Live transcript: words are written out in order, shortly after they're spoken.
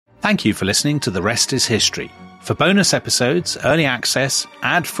Thank you for listening to The Rest is History. For bonus episodes, early access,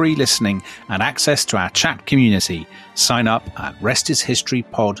 ad-free listening, and access to our chat community, sign up at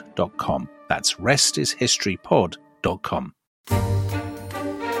restishistorypod.com. That's restishistorypod.com.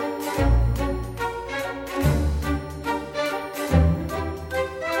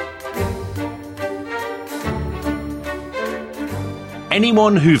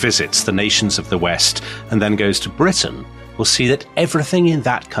 Anyone who visits the nations of the West and then goes to Britain will see that everything in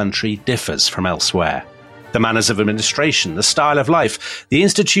that country differs from elsewhere. The manners of administration, the style of life, the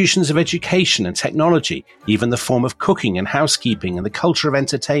institutions of education and technology, even the form of cooking and housekeeping and the culture of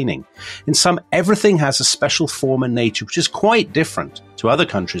entertaining. In sum, everything has a special form and nature which is quite different to other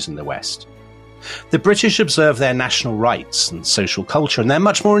countries in the West. The British observe their national rights and social culture, and they're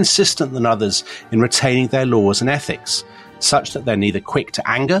much more insistent than others in retaining their laws and ethics, such that they're neither quick to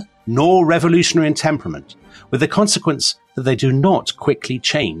anger nor revolutionary in temperament, with the consequence that they do not quickly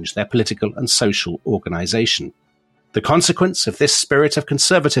change their political and social organisation. The consequence of this spirit of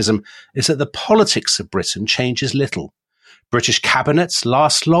conservatism is that the politics of Britain changes little. British cabinets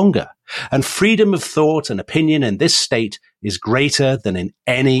last longer, and freedom of thought and opinion in this state is greater than in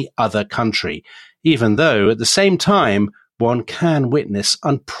any other country, even though at the same time one can witness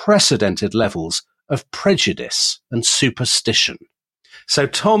unprecedented levels of prejudice and superstition. So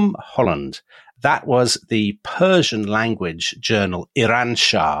Tom Holland, that was the Persian language journal Iran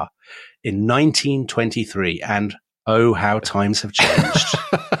Shah in 1923, and oh, how times have changed.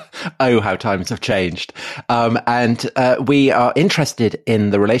 Oh, how times have changed. And we are interested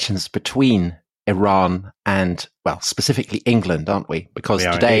in the relations between Iran and, well, specifically England, aren't we? Because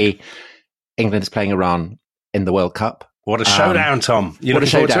today England is playing Iran in the World Cup. What a showdown, Tom. You looking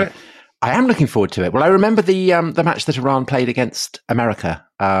forward to it? I am looking forward to it. Well, I remember the match that Iran played against America.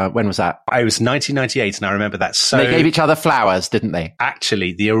 When was that? It was 1998, and I remember that. So they gave each other flowers, didn't they?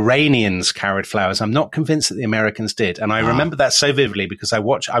 Actually, the Iranians carried flowers. I'm not convinced that the Americans did, and I remember that so vividly because I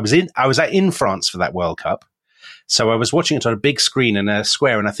was in France for that World Cup, so I was watching it on a big screen in a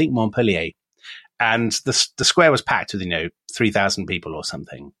square in I think Montpellier, and the square was packed with 3,000 people or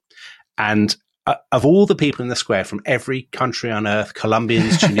something, and of all the people in the square from every country on earth,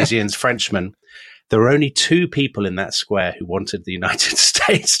 Colombians, Tunisians, Frenchmen, there were only two people in that square who wanted the United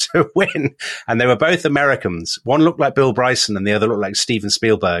States to win. And they were both Americans. One looked like Bill Bryson and the other looked like Steven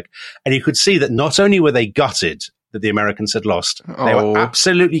Spielberg. And you could see that not only were they gutted that the Americans had lost, they were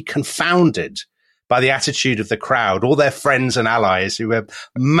absolutely confounded by the attitude of the crowd, all their friends and allies who were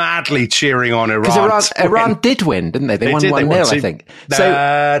madly cheering on Iran. Because Iran did win, didn't they? They won 1-0, I think.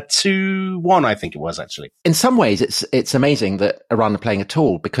 2-1, I think it was, actually. In some ways, it's amazing that Iran are playing at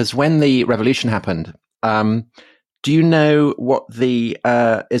all, because when the revolution happened, do you know what the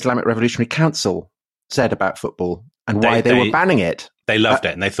Islamic Revolutionary Council said about football and why they were banning it? They loved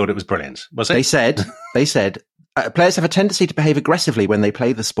it and they thought it was brilliant. Was it? They said, players have a tendency to behave aggressively when they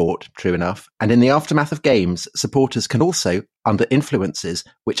play the sport, true enough, and in the aftermath of games, supporters can also, under influences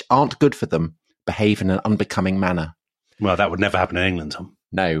which aren't good for them, behave in an unbecoming manner. Well, that would never happen in England, Tom.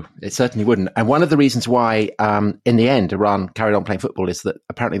 No, it certainly wouldn't. And one of the reasons why, in the end, Iran carried on playing football is that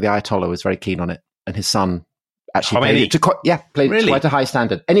apparently the Ayatollah was very keen on it, and his son actually played it to quite a high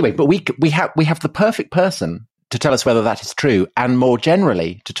standard. Anyway, but we have the perfect person to tell us whether that is true, and more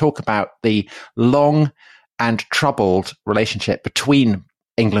generally, to talk about the long and troubled relationship between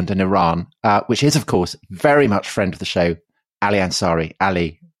England and Iran, which is, of course, very much friend of the show, Ali Ansari.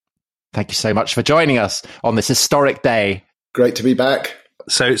 Ali, thank you so much for joining us on this historic day. Great to be back.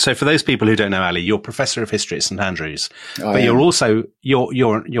 So for those people who don't know, Ali, you're Professor of History at St Andrews, but you're also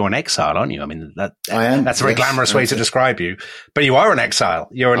you're an exile, aren't you? I mean, I am. That's a very glamorous way to describe you. But you are an exile.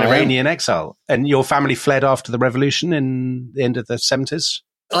 You're an Iranian exile, and your family fled after the revolution in the end of the 70s.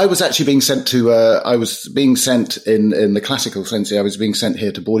 I was actually being sent to, I was being sent in the classical sense. I was being sent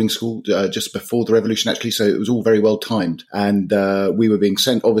here to boarding school just before the revolution, actually. So it was all very well timed. And we were being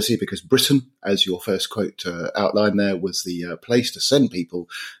sent, obviously, because Britain, as your first quote outlined there, was the place to send people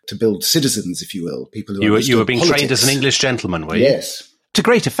to build citizens, if you will. People who you were being trained as an English gentleman, were you? Yes. To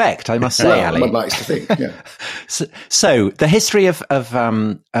great effect, I must say, Ali. One likes to think, yeah. So the history of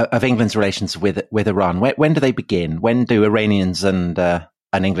England's relations with Iran, when do they begin? When do Iranians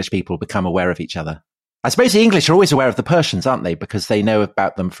and English people become aware of each other? I suppose the English are always aware of the Persians, aren't they? Because they know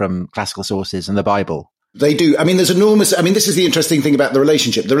about them from classical sources and the Bible. They do. I mean, this is the interesting thing about the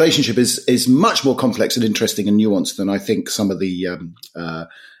relationship. The relationship is much more complex and interesting and nuanced than I think some of the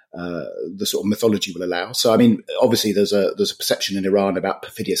sort of mythology will allow. So, I mean, obviously there's a perception in Iran about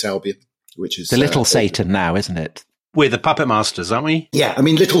perfidious Albion, which is the little Satan now, isn't it? We're the puppet masters, aren't we? Yeah, I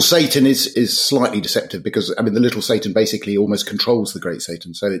mean, Little Satan is slightly deceptive because, I mean, the Little Satan basically almost controls the Great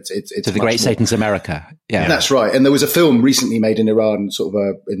Satan. So it's so the Great Satan's America. Yeah, that's right. And there was a film recently made in Iran, sort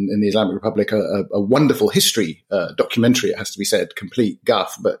of in the Islamic Republic, a wonderful history documentary. It has to be said, complete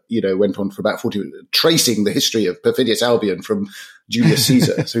guff, but went on for about 40 minutes, tracing the history of Perfidious Albion from Julius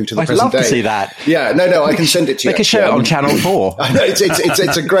Caesar through to the present day. I'd love to see that. Yeah, no, I can send it to you. They could show it on Channel 4. I know,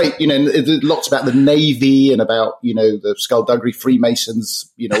 it's a great, lots about the Navy and about, the Skullduggery Freemasons,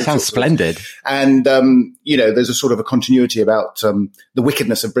 That sounds splendid. And, there's a sort of a continuity about the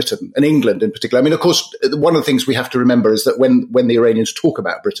wickedness of Britain and England in particular. I mean, of course, one of the things we have to remember is that when the Iranians talk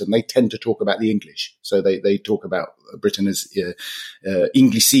about Britain, they tend to talk about the English. So they talk about Britain as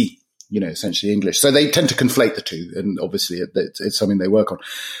Inglisi. Essentially English. So they tend to conflate the two, and obviously it's something they work on.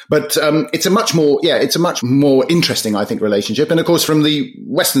 But it's a much more interesting, I think, relationship. And of course, from the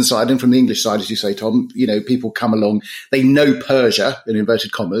Western side and from the English side, as you say, Tom, people come along, they know Persia, in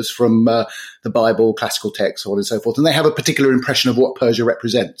inverted commas, from the Bible, classical texts, so on and so forth, and they have a particular impression of what Persia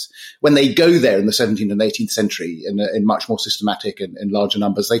represents. When they go there in the 17th and 18th century in much more systematic and in larger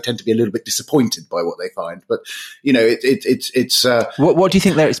numbers, they tend to be a little bit disappointed by what they find. But, it's... What do you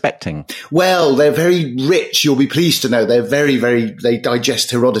think they're expecting? Well, they're very rich. You'll be pleased to know they're very, very, they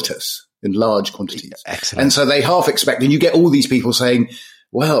digest Herodotus in large quantities. Excellent. And so they half expect, and you get all these people saying,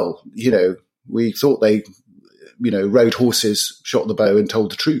 well, we thought they, rode horses, shot the bow and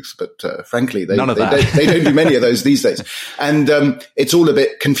told the truth. But frankly, they don't do many of those these days. And it's all a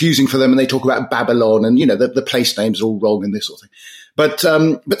bit confusing for them. And they talk about Babylon and, the place names are all wrong and this sort of thing. But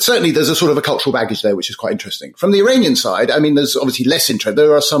certainly there's a sort of a cultural baggage there, which is quite interesting. From the Iranian side, I mean, there's obviously less interest.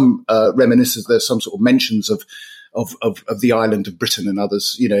 There are some reminiscences. There's some sort of mentions of the island of Britain and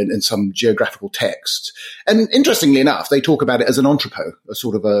others, in some geographical texts. And interestingly enough, they talk about it as an entrepot, a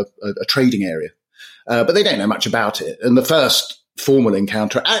sort of a trading area. But they don't know much about it. And the first formal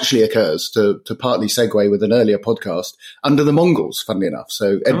encounter actually occurs, to partly segue with an earlier podcast, under the Mongols, funnily enough.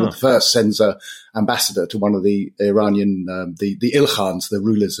 So Edward I sends an ambassador to one of the Iranian, the Ilkhans, the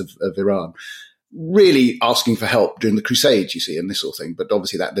rulers of Iran, really asking for help during the Crusades, you see, and this sort of thing. But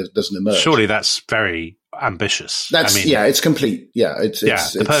obviously that doesn't emerge. Surely that's very ambitious. It's complete. Yeah,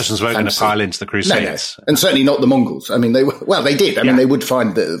 the Persians weren't going to pile into the Crusades. No. And certainly not the Mongols. I mean, they did. I mean, they would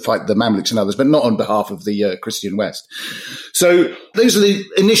fight the Mamluks and others, but not on behalf of the Christian West. So those are the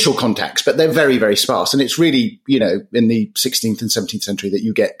initial contacts, but they're very, very sparse. And it's really, in the 16th and 17th century that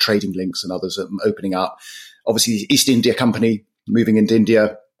you get trading links and others opening up. Obviously, the East India Company moving into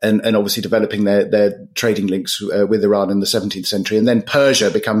India, and obviously developing their trading links with Iran in the 17th century. And then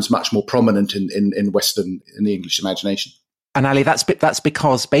Persia becomes much more prominent in the English imagination. And Ali, that's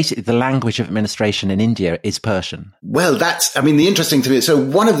because basically the language of administration in India is Persian. Well, the interesting thing is, so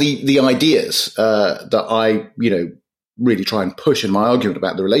one of the ideas that I, really try and push in my argument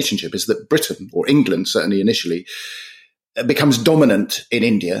about the relationship is that Britain, or England certainly initially, becomes dominant in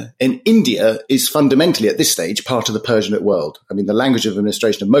India, and India is fundamentally at this stage part of the Persianate world. I mean, the language of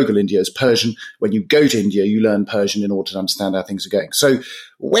administration of Mughal India is Persian. When you go to India, you learn Persian in order to understand how things are going. So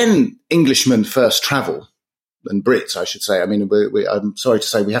when Englishmen first travel, and Brits, I should say, I mean, I'm sorry to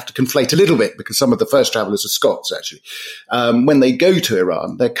say we have to conflate a little bit because some of the first travelers are Scots, actually. When they go to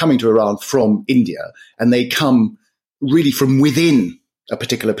Iran, they're coming to Iran from India, and they come really from within a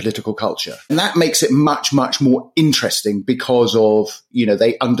particular political culture. And that makes it much, much more interesting because of,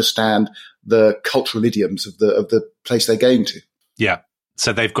 they understand the cultural idioms of the place they're going to. Yeah.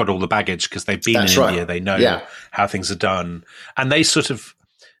 So they've got all the baggage because they've been in India. They know how things are done. And they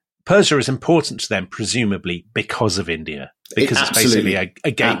Persia is important to them, presumably because of India, because it's basically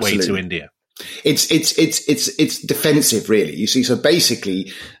a gateway to India. It's defensive, really. You see, so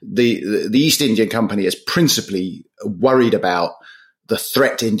basically the East Indian Company is principally worried about the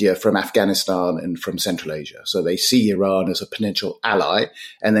threat to India from Afghanistan and from Central Asia. So they see Iran as a potential ally.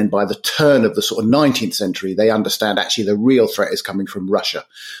 And then by the turn of the sort of 19th century, they understand actually the real threat is coming from Russia.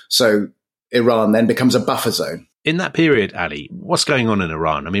 So Iran then becomes a buffer zone. In that period, Ali, what's going on in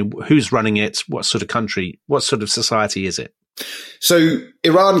Iran? I mean, who's running it? What sort of country? What sort of society is it? So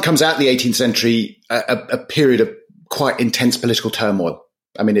Iran comes out the 18th century, a period of quite intense political turmoil.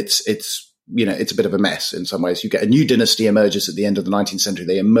 I mean, it's a bit of a mess in some ways. You get a new dynasty emerges at the end of the 19th century.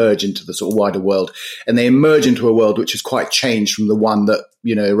 They emerge into the sort of wider world, and they emerge into a world which is quite changed from the one that,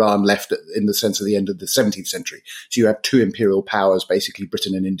 Iran left in the sense of the end of the 17th century. So you have two imperial powers, basically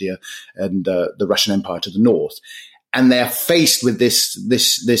Britain and India, and the Russian Empire to the north. And they're faced with this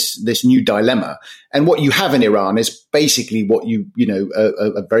new dilemma. And what you have in Iran is basically what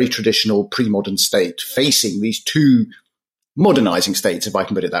a very traditional pre-modern state facing these two modernizing states, if I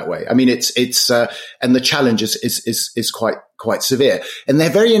can put it that way. I mean, it's and the challenge is quite severe. And they're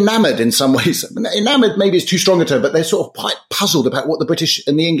very enamored in some ways. Enamored maybe is too strong a term, but they're sort of quite puzzled about what the British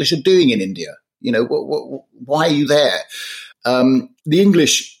and the English are doing in India. You know, why are you there? The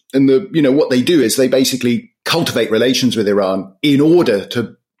English and what they do is they basically cultivate relations with Iran in order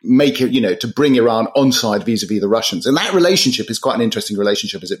to make it, to bring Iran on side vis-a-vis the Russians. And that relationship is quite an interesting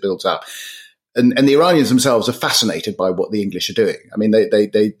relationship as it builds up. And the Iranians themselves are fascinated by what the English are doing. I mean,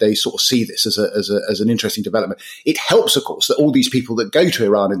 they sort of see this as an interesting development. It helps, of course, that all these people that go to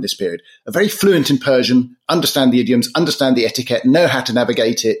Iran in this period are very fluent in Persian, understand the idioms, understand the etiquette, know how to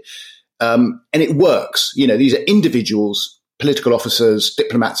navigate it. And it works. These are individuals, political officers,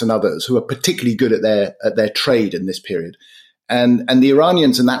 diplomats and others who are particularly good at their trade in this period. And the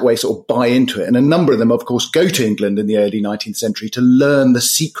Iranians in that way sort of buy into it. And a number of them, of course, go to England in the early 19th century to learn the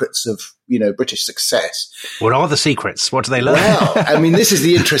secrets of, British success. What are the secrets? What do they learn? Well, I mean, this is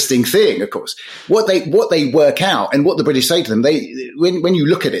the interesting thing, of course. What they work out and what the British say to them, when you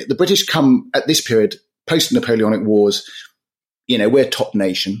look at it, the British come at this period, post-Napoleonic Wars, we're top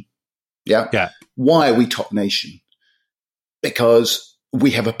nation. Yeah. Yeah. Why are we top nation? Because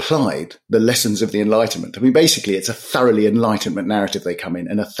we have applied the lessons of the Enlightenment. I mean, basically, it's a thoroughly Enlightenment narrative they come in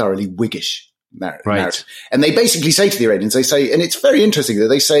and a thoroughly Whiggish narrative. And they basically say to the Iranians, they say, and it's very interesting that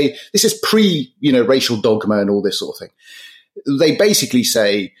they say, this is racial dogma and all this sort of thing. They basically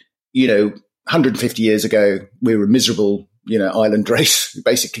say, 150 years ago, we were a miserable, island race. We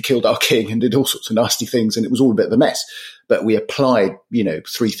basically killed our king and did all sorts of nasty things. And it was all a bit of a mess. But we applied,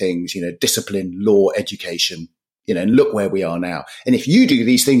 three things, discipline, law, education, and look where we are now. And if you do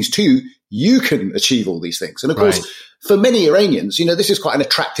these things too, you can achieve all these things. And of course, for many Iranians, this is quite an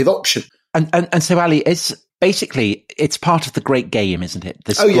attractive option. And so, Ali, it's part of the great game, isn't it?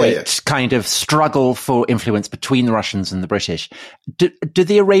 This kind of struggle for influence between the Russians and the British. Do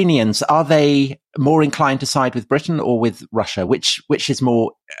the Iranians, are they more inclined to side with Britain or with Russia? Which is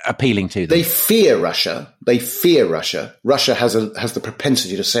more appealing to them? They fear Russia. Russia has the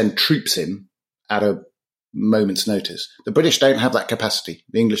propensity to send troops in at a moment's notice. The British don't have that capacity.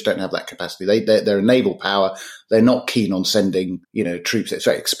 The English don't have that capacity. They're a naval power. They're not keen on sending, troops. It's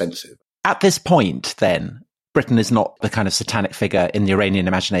very expensive. At this point, then, Britain is not the kind of satanic figure in the Iranian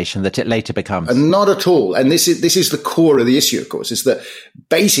imagination that it later becomes. And not at all. And this is the core of the issue, of course, is that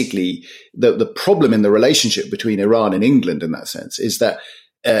basically the problem in the relationship between Iran and England in that sense is that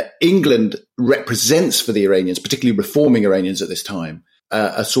England represents for the Iranians, particularly reforming Iranians at this time,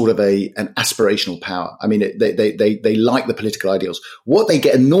 a sort of an aspirational power. I mean, they like the political ideals. What they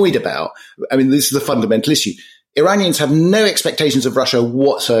get annoyed about, I mean, this is the fundamental issue. Iranians have no expectations of Russia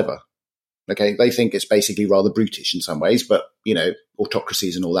whatsoever. Okay. They think it's basically rather brutish in some ways, but,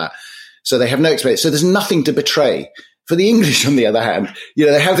 autocracies and all that. So they have no expectation. So there's nothing to betray. For the English, on the other hand,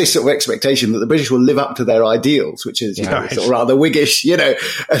 they have this sort of expectation that the British will live up to their ideals, which is sort of rather Whiggish,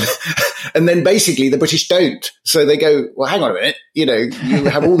 and then basically the British don't. So they go, well, hang on a minute, you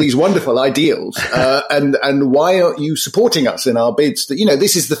have all these wonderful ideals, and why aren't you supporting us in our bids?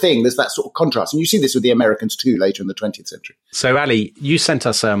 This is the thing. There's that sort of contrast, and you see this with the Americans too later in the 20th century. So, Ali, you sent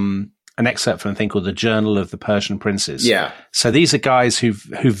us an excerpt from a thing called the Journal of the Persian Princes. Yeah. So these are guys who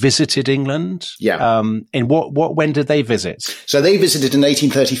visited England. Yeah. In when did they visit? So they visited in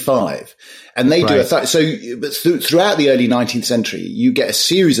 1835, and they do throughout the early 19th century, you get a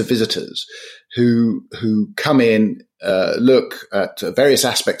series of visitors who come in, look at various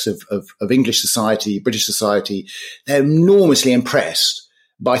aspects of English society, British society. They're enormously impressed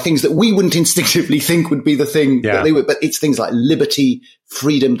by things that we wouldn't instinctively think would be the thing that they would, but it's things like liberty,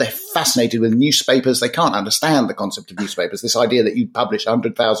 freedom. They're fascinated with newspapers. They can't understand the concept of newspapers. This idea that you publish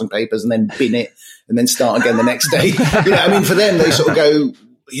 100,000 papers and then bin it and then start again the next day. For them, they sort of go,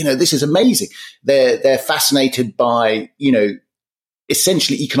 this is amazing. They're fascinated by,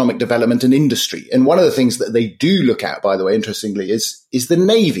 essentially economic development and industry. And one of the things that they do look at, by the way, interestingly, is the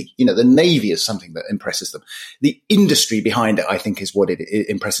Navy. The Navy is something that impresses them. The industry behind it, I think, is what it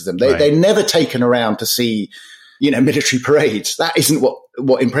impresses them. They're never taken around to see, military parades. That isn't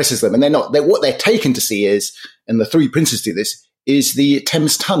what impresses them. And what they're taken to see is, and the Three Princes do this, is the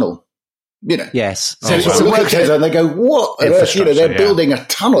Thames Tunnel. Yes. So look at it and they go, what on earth? They're building a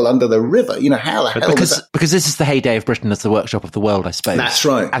tunnel under the river. How the hell is that? Because this is the heyday of Britain as the workshop of the world, I suppose. That's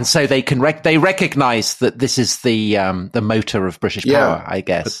right. And so they can they recognise that this is the motor of British power, I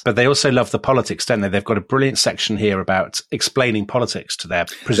guess. But they also love the politics, don't they? They've got a brilliant section here about explaining politics to their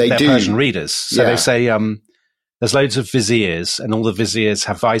Persian readers. So they say there's loads of viziers, and all the viziers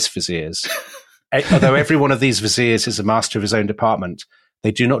have vice viziers. Although every one of these viziers is a master of his own department,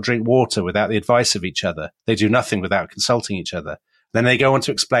 They do not drink water without the advice of each other. They do nothing without consulting each other. Then they go on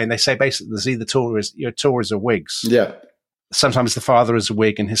to explain, they say basically there's either Tories or Whigs. Yeah. Sometimes the father is a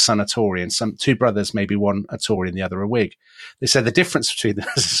Whig and his son a Tory, and two brothers, maybe one a Tory and the other a Whig. They say the difference between them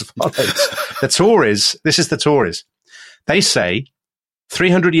is as follows. The Tories, this is the Tories. They say,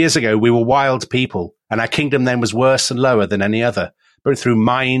 300 years ago, we were wild people, and our kingdom then was worse and lower than any other. But through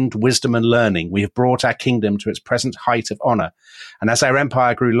mind, wisdom, and learning, we have brought our kingdom to its present height of honour. And as our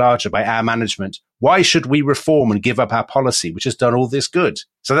empire grew larger by our management, why should we reform and give up our policy, which has done all this good?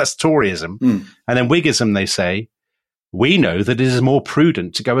 So that's Toryism. And then Whiggism, they say, we know that it is more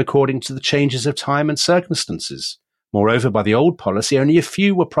prudent to go according to the changes of time and circumstances. Moreover, by the old policy, only a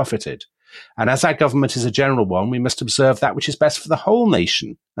few were profited. And as our government is a general one, we must observe that which is best for the whole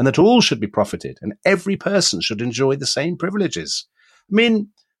nation, and that all should be profited, and every person should enjoy the same privileges. I mean,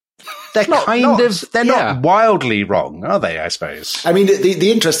 they're not wildly wrong, are they, I suppose? I mean,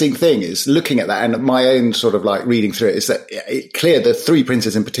 the interesting thing is looking at that, and my own sort of like reading through it, is that it's clear the three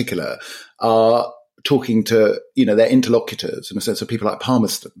princes in particular are talking to, their interlocutors in a sense of people like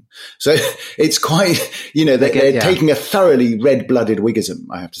Palmerston. So it's quite, they're taking a thoroughly red-blooded Whiggism,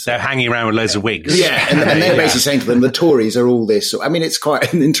 I have to say. They're hanging around with loads of Whigs. Yeah, and they're basically saying to them, the Tories are all this. I mean, it's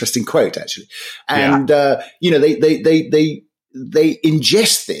quite an interesting quote, actually. And, they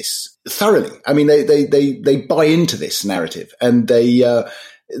ingest this thoroughly. I mean, they buy into this narrative, and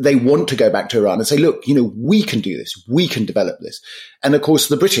they want to go back to Iran and say, look, we can do this. We can develop this. And of course,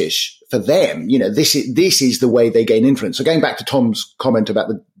 the British, for them, this is the way they gain influence. So going back to Tom's comment about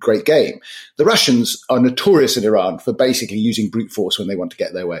the Great Game, the Russians are notorious in Iran for basically using brute force when they want to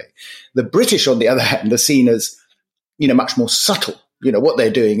get their way. The British, on the other hand, are seen as, much more subtle. What they're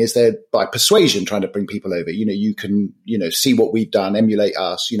doing is they're by persuasion trying to bring people over. You can, see what we've done, emulate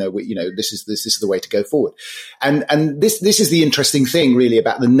us. This is the way to go forward. And this is the interesting thing really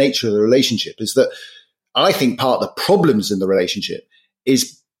about the nature of the relationship, is that I think part of the problems in the relationship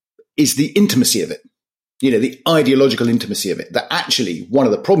is the intimacy of it. The ideological intimacy of it. That actually one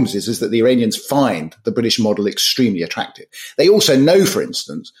of the problems is that the Iranians find the British model extremely attractive. They also know, for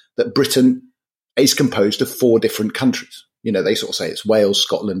instance, that Britain is composed of 4 different countries. They sort of say it's Wales,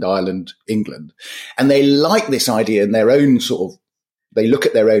 Scotland, Ireland, England. And they like this idea in their own they look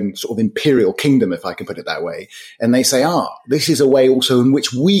at their own sort of imperial kingdom, if I can put it that way. And they say, this is a way also in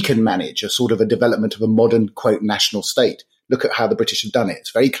which we can manage a sort of a development of a modern, quote, national state. Look at how the British have done it.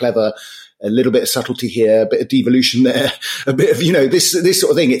 It's very clever, a little bit of subtlety here, a bit of devolution there, a bit of, this sort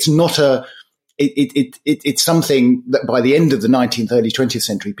of thing. It's not it's something that by the end of the 19th, early 20th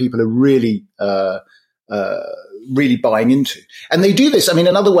century, people are really, really buying into. And they do this. I mean,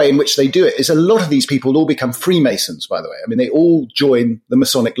 another way in which they do it is a lot of these people all become Freemasons, by the way. I mean, they all join the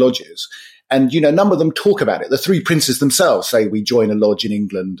Masonic lodges. And, a number of them talk about it. The three princes themselves say we join a lodge in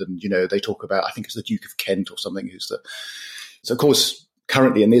England. And, they talk about, I think it's the Duke of Kent or something so of course,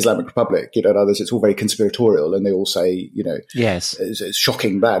 currently in the Islamic Republic, and others, it's all very conspiratorial. And they all say, yes, it's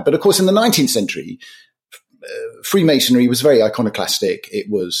shocking bad. But of course, in the 19th century, Freemasonry was very iconoclastic. It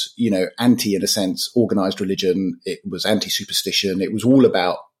was, anti, in a sense, organized religion. It was anti-superstition. It was all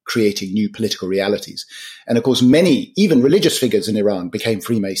about creating new political realities. And of course, many, even religious figures in Iran became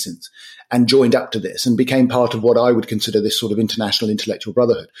Freemasons and joined up to this and became part of what I would consider this sort of international intellectual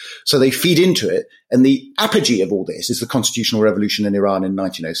brotherhood. So they feed into it. And the apogee of all this is the constitutional revolution in Iran in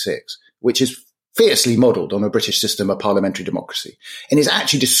 1906, which is fiercely modelled on a British system of parliamentary democracy, and is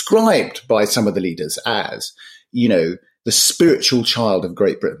actually described by some of the leaders as, the spiritual child of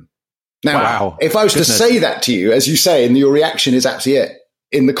Great Britain. Now, if I was to say that to you, as you say, and your reaction is absolutely it,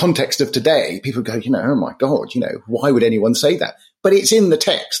 in the context of today, people go, oh my God, why would anyone say that? But it's in the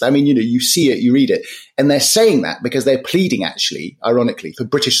text. I mean, you see it, you read it, and they're saying that because they're pleading, actually, ironically, for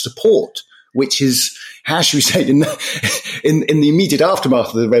British support, which is, how should we say, in the immediate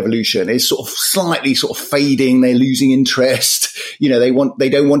aftermath of the revolution, is sort of slightly sort of fading. They're losing interest. They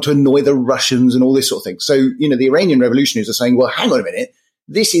don't want to annoy the Russians and all this sort of thing. So, the Iranian revolutionaries are saying, well, hang on a minute.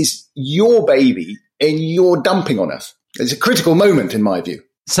 This is your baby and you're dumping on us. It's a critical moment in my view.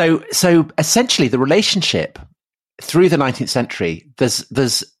 So essentially the relationship through the 19th century,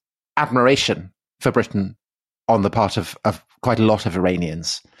 there's admiration for Britain on the part of quite a lot of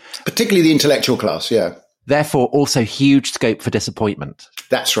Iranians. Particularly the intellectual class, yeah. Therefore, also huge scope for disappointment.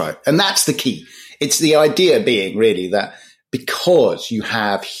 That's right. And that's the key. It's the idea being really that because you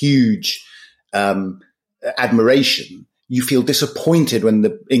have huge admiration, you feel disappointed when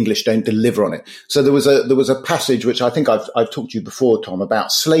the English don't deliver on it. So there was a passage which I think I've talked to you before, Tom,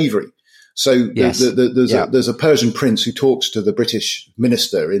 about slavery, So there's a Persian prince who talks to the British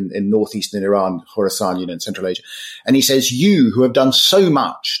minister in northeastern Iran, Khorasan, in Central Asia. And he says, you who have done so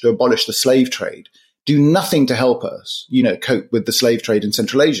much to abolish the slave trade, do nothing to help us, cope with the slave trade in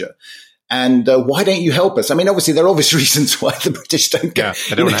Central Asia. And why don't you help us? I mean, obviously, there are obvious reasons why the British don't go. Yeah,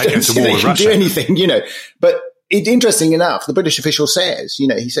 they don't want to go to war with Russia. Do anything, But interesting enough, the British official says,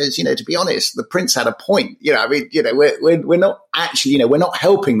 he says, to be honest, the prince had a point. We're not actually, we're not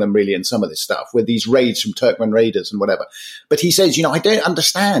helping them really in some of this stuff with these raids from Turkmen raiders and whatever. But he says, I don't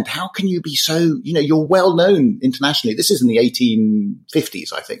understand. How can you be so, you're well known internationally. This is in the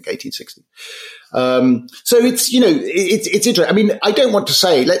 1850s, I think, 1860s. So it's, it's interesting. I mean, I don't want to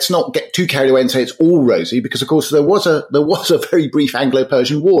say, let's not get too carried away and say it's all rosy, because of course there was a very brief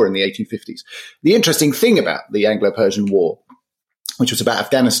Anglo-Persian war in the 1850s. The interesting thing about the Anglo-Persian war, which was about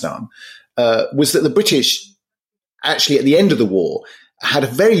Afghanistan, was that the British actually at the end of the war had a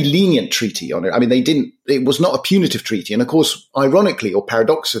very lenient treaty on it. I mean, it was not a punitive treaty. And of course, ironically or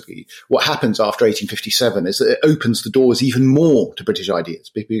paradoxically, what happens after 1857 is that it opens the doors even more to British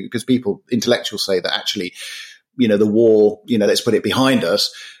ideas, because intellectuals say that actually, the war, let's put it behind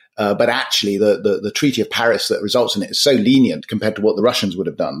us. But actually the Treaty of Paris that results in it is so lenient compared to what the Russians would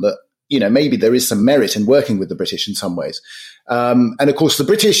have done that, maybe there is some merit in working with the British in some ways. And of course, the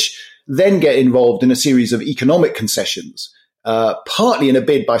British then get involved in a series of economic concessions. Partly in a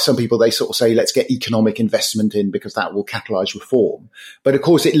bid by some people, they sort of say, let's get economic investment in because that will catalyze reform. But of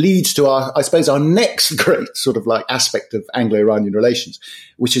course, it leads to our next great sort of like aspect of Anglo-Iranian relations,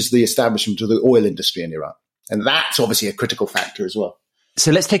 which is the establishment of the oil industry in Iran. And that's obviously a critical factor as well.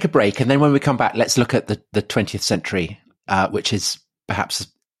 So let's take a break. And then when we come back, let's look at the 20th century, which is perhaps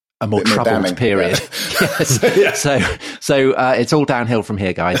a more troubled period. Yeah. Yes. So it's all downhill from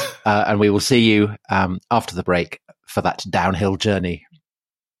here, guys. And we will see you after the break for that downhill journey.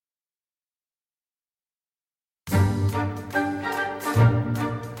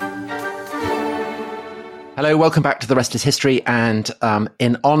 Hello, welcome back to The Rest is History. And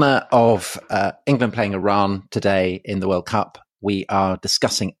in honour of England playing Iran today in the World Cup, we are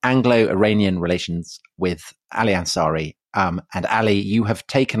discussing Anglo-Iranian relations with Ali Ansari. And Ali, you have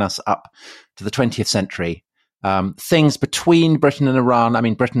taken us up to the 20th century. Things between Britain and Iran. I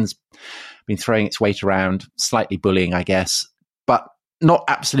mean, Britain's been throwing its weight around, slightly bullying, I guess, but not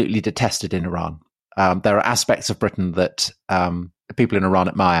absolutely detested in Iran. There are aspects of Britain that people in Iran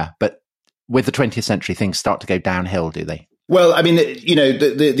admire, but with the 20th century, things start to go downhill, do they? Well, I mean,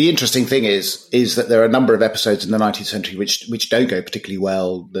 the interesting thing is that there are a number of episodes in the 19th century which don't go particularly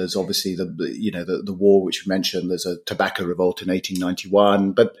well. There's obviously the war, which we mentioned. There's a tobacco revolt in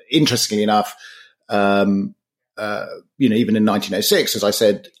 1891. But interestingly enough, even in 1906, as I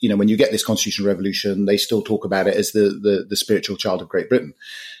said, when you get this constitutional revolution, they still talk about it as the spiritual child of Great Britain.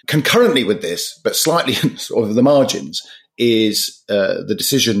 Concurrently with this, but slightly sort of the margins, is the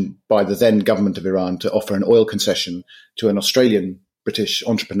decision by the then government of Iran to offer an oil concession to an Australian British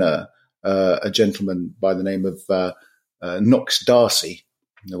entrepreneur, a gentleman by the name of Knox Darcy,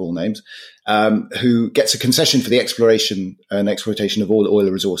 of all names, who gets a concession for the exploration and exploitation of all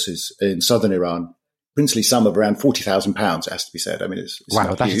oil resources in southern Iran. Princely sum of around £40,000, it has to be said. I mean, it's wow,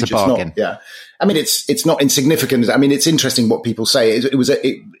 not that's huge. a bargain. I mean, it's not insignificant. I mean, it's interesting what people say.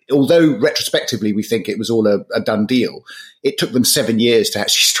 Although retrospectively we think it was all a done deal, it took them 7 years to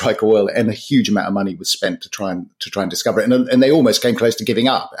actually strike oil, and a huge amount of money was spent to try and discover it. And they almost came close to giving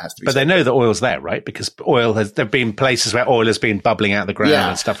up. It has to be but said. They know that oil's there, right? Because there've been places where oil has been bubbling out of the ground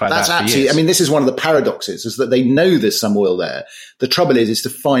and stuff like that. That's actually, I mean, this is one of the paradoxes, is that they know there's some oil there. The trouble is to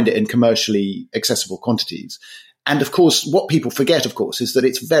find it in commercially accessible quantities. And of course, what people forget, of course, is that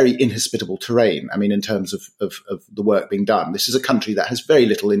it's very inhospitable terrain. I mean, in terms of the work being done, this is a country that has very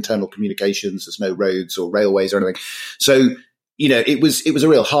little internal communications. There's no roads or railways or anything. So, it was a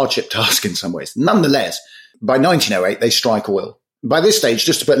real hardship task in some ways. Nonetheless, by 1908, they strike oil. By this stage,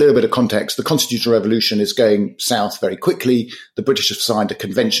 just to put a little bit of context, the Constitutional Revolution is going south very quickly. The British have signed a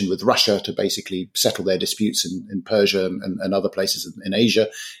convention with Russia to basically settle their disputes in Persia and other places in Asia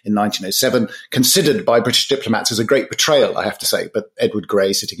in 1907, considered by British diplomats as a great betrayal, I have to say. But Edward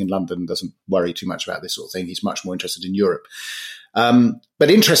Grey, sitting in London, doesn't worry too much about this sort of thing. He's much more interested in Europe.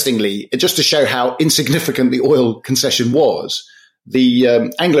 But interestingly, just to show how insignificant the oil concession was, the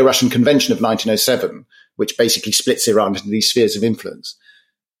Anglo-Russian Convention of 1907, which basically splits Iran into these spheres of influence,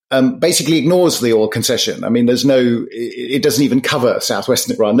 basically ignores the oil concession. I mean, it doesn't even cover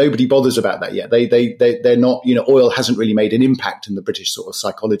southwestern Iran. Nobody bothers about that yet. They're not, oil hasn't really made an impact in the British sort of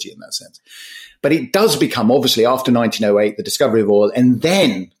psychology in that sense. But it does become, obviously, after 1908, the discovery of oil. And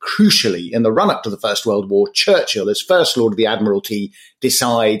then, crucially, in the run-up to the First World War, Churchill, as First Lord of the Admiralty,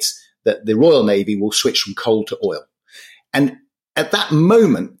 decides that the Royal Navy will switch from coal to oil. And at that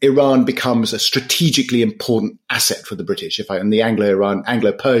moment, Iran becomes a strategically important asset for the British, and the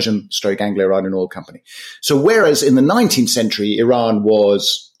Anglo-Persian / Anglo-Iranian Oil Company. So whereas in the 19th century, Iran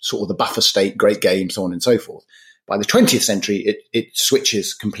was sort of the buffer state, great game, so on and so forth, by the 20th century, it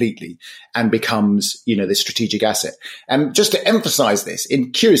switches completely and becomes, this strategic asset. And just to emphasize this,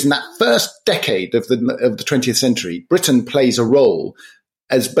 in that first decade of the 20th century, Britain plays a role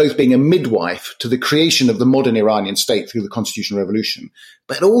as both being a midwife to the creation of the modern Iranian state through the Constitutional Revolution,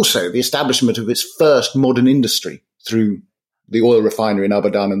 but also the establishment of its first modern industry through the oil refinery in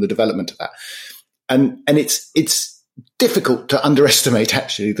Abadan and the development of that. And it's difficult to underestimate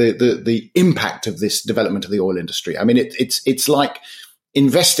actually the impact of this development of the oil industry. I mean, it's like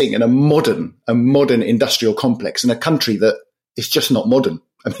investing in a modern industrial complex in a country that is just not modern.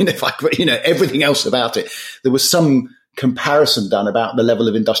 I mean, everything else about it, there was some comparison done about the level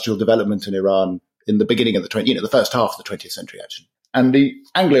of industrial development in Iran in the beginning of the first half of the 20th century, actually. And the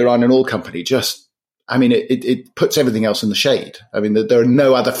Anglo-Iranian Oil Company it puts everything else in the shade. I mean, there are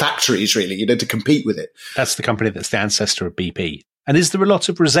no other factories really, to compete with it. That's the company that's the ancestor of BP. And is there a lot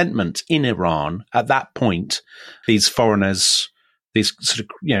of resentment in Iran at that point? These foreigners, these sort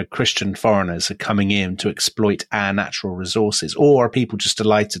of, Christian foreigners are coming in to exploit our natural resources, or are people just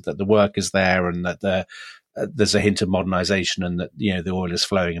delighted that the work is there and that there's a hint of modernization and that, the oil is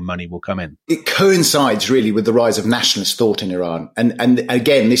flowing and money will come in? It coincides really with the rise of nationalist thought in Iran. And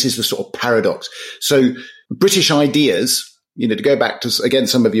again, this is the sort of paradox. So British ideas, to go back to, again,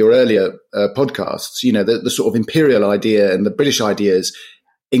 some of your earlier podcasts, the sort of imperial idea and the British ideas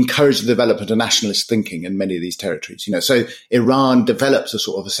encourage the development of nationalist thinking in many of these territories. So Iran develops a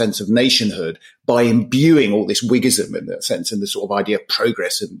sort of a sense of nationhood by imbuing all this Whiggism in that sense, and the sort of idea of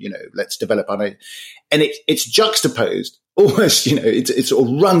progress and, let's develop our own. And it's juxtaposed almost, it sort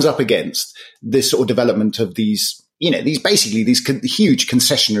of runs up against this sort of development of these huge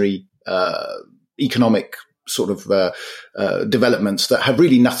concessionary, economic sort of, developments that have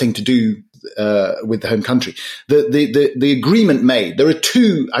really nothing to do with the home country. The agreement made, there are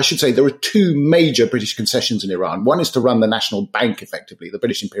two major British concessions in Iran. One is to run the national bank effectively. The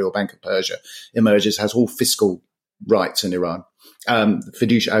British Imperial Bank of Persia emerges, has all fiscal rights in Iran.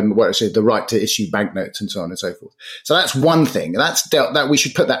 The right to issue banknotes and so on and so forth. So that's one thing. That we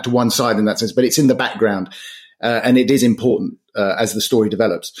should put that to one side in that sense, but it's in the background, and it is important, as the story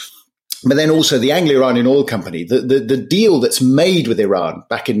develops. But then also the Anglo-Iranian Oil Company, the deal that's made with Iran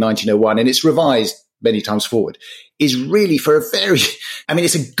back in 1901, and it's revised many times forward, is really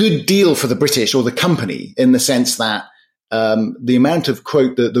it's a good deal for the British or the company in the sense that the amount of,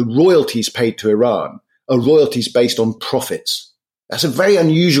 quote, the royalties paid to Iran are royalties based on profits. That's a very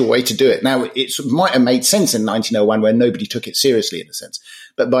unusual way to do it. Now, it might have made sense in 1901 when nobody took it seriously in a sense.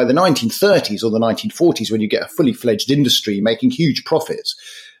 But by the 1930s or the 1940s, when you get a fully fledged industry making huge profits,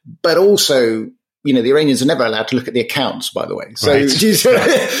 but also, the Iranians are never allowed to look at the accounts, by the way. So, right.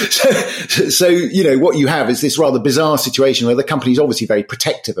 so what you have is this rather bizarre situation where the company is obviously very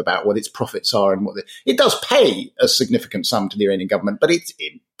protective about what its profits are and it does pay a significant sum to the Iranian government, but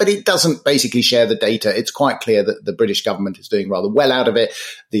it doesn't basically share the data. It's quite clear that the British government is doing rather well out of it.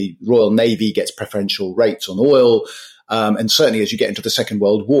 The Royal Navy gets preferential rates on oil. And certainly as you get into the Second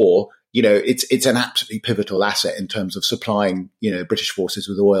World War, it's an absolutely pivotal asset in terms of supplying, British forces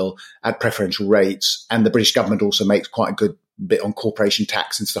with oil at preferential rates. And the British government also makes quite a good bit on corporation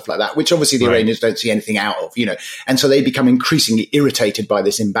tax and stuff like that, which obviously the Iranians don't see anything out of, and so they become increasingly irritated by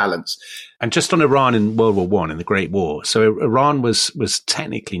this imbalance. And just on Iran in World War I, in the Great War. So Iran was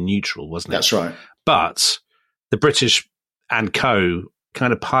technically neutral, wasn't it? That's right. But the British and co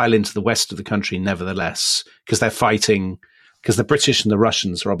kind of pile into the west of the country nevertheless, because they're fighting, because the British and the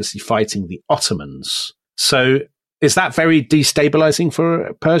Russians are obviously fighting the Ottomans. So is that very destabilizing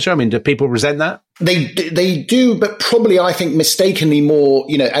for Persia? I mean, do people resent that? They do, but probably, I think, mistakenly more,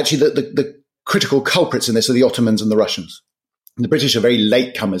 actually the critical culprits in this are the Ottomans and the Russians. The British are very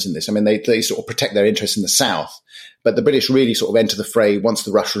latecomers in this. I mean, they sort of protect their interests in the south, but the British really sort of enter the fray once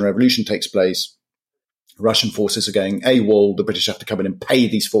the Russian Revolution takes place. Russian forces are going AWOL. The British have to come in and pay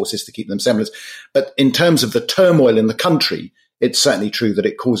these forces to keep them semblance. But in terms of the turmoil in the country, it's certainly true that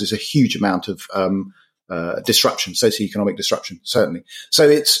it causes a huge amount of disruption, socioeconomic disruption, certainly. So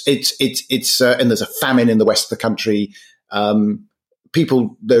it's and there's a famine in the west of the country.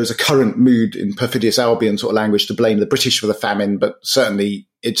 There's a current mood in perfidious Albion sort of language to blame the British for the famine, but certainly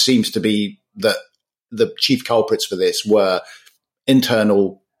it seems to be that the chief culprits for this were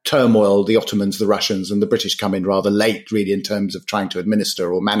internal turmoil, the Ottomans, the Russians, and the British come in rather late, really, in terms of trying to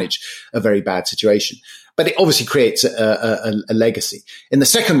administer or manage a very bad situation. But it obviously creates a legacy. In the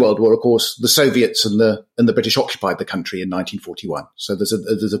Second World War, of course, the Soviets and the British occupied the country in 1941. So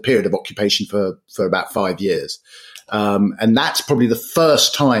there's a period of occupation for about 5 years. And that's probably the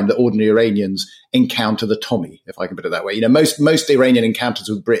first time that ordinary Iranians encounter the Tommy, if I can put it that way. Most Iranian encounters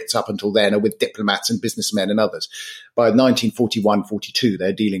with Brits up until then are with diplomats and businessmen and others. By 1941-42,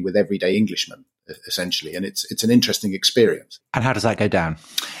 they're dealing with everyday Englishmen, essentially. And it's an interesting experience. And how does that go down?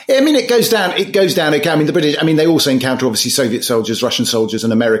 I mean, it goes down. I mean, the British, they also encounter obviously Soviet soldiers, Russian soldiers,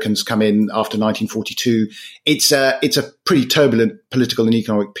 and Americans come in after 1942. It's a pretty turbulent political and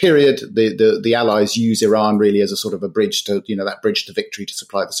economic period. The Allies use Iran really as a sort of a bridge to, that bridge to victory to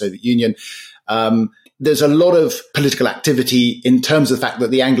supply the Soviet Union. There's a lot of political activity in terms of the fact that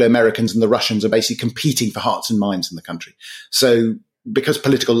the Anglo-Americans and the Russians are basically competing for hearts and minds in the country. So because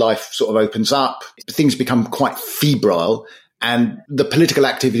political life sort of opens up, things become quite febrile. And the political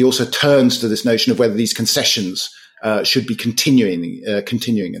activity also turns to this notion of whether these concessions should be continuing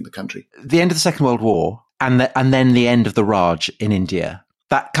in the country. The end of the Second World War and then the end of the Raj in India,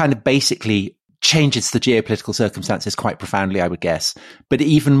 that kind of basically changes the geopolitical circumstances quite profoundly, I would guess. But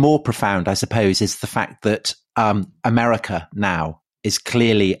even more profound, I suppose, is the fact that America now is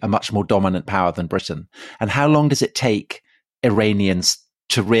clearly a much more dominant power than Britain. And how long does it take Iranians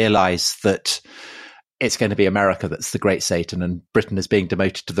to realize that it's going to be America that's the great Satan and Britain is being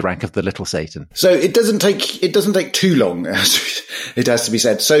demoted to the rank of the little Satan? So it doesn't take too long, it has to be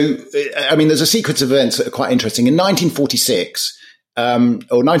said. So, there's a sequence of events that are quite interesting. In 1946,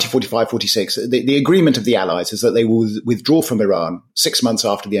 or 1945-46, the agreement of the Allies is that they will withdraw from Iran 6 months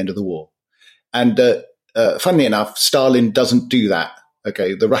after the end of the war. And funnily enough, Stalin doesn't do that.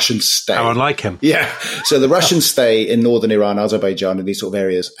 Okay, the Russians stay. How unlike him. Yeah. So the Russians stay in northern Iran, Azerbaijan, and these sort of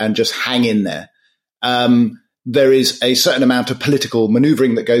areas and just hang in there. There is a certain amount of political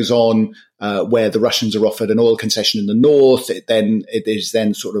maneuvering that goes on where the Russians are offered an oil concession in the north. It is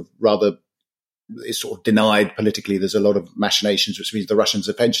then sort of denied politically. There's a lot of machinations, which means the Russians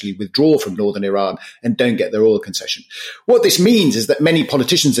eventually withdraw from northern Iran and don't get their oil concession. What this means is that many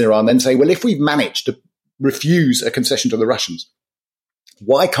politicians in Iran then say, well, if we've managed to refuse a concession to the Russians,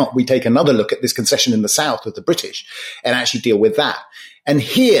 why can't we take another look at this concession in the south with the British and actually deal with that? And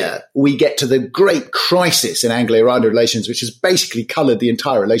here we get to the great crisis in Anglo-Iranian relations, which has basically coloured the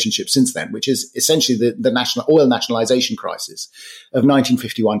entire relationship since then, which is essentially the national oil nationalisation crisis of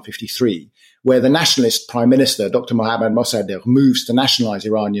 1951-53, where the nationalist prime minister, Dr. Mohammad Mossadegh, moves to nationalise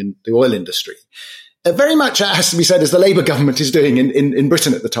the oil industry. Very much, it has to be said, as the Labour government is doing in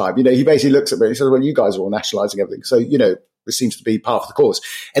Britain at the time. He basically looks at me and says, well, you guys are all nationalising everything. So, this seems to be part of the course.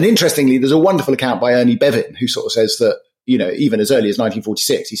 And interestingly, there's a wonderful account by Ernie Bevin, who sort of says that, even as early as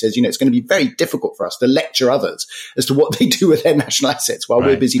 1946, he says, it's going to be very difficult for us to lecture others as to what they do with their national assets while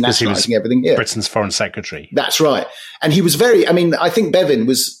we're busy nationalising everything here. Britain's foreign secretary. That's right. And he was I think Bevin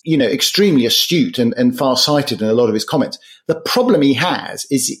was, extremely astute and far-sighted in a lot of his comments. The problem he has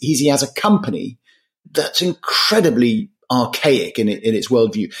is he has a company that's incredibly archaic in its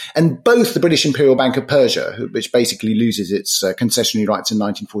worldview. And both the British Imperial Bank of Persia, which basically loses its concessionary rights in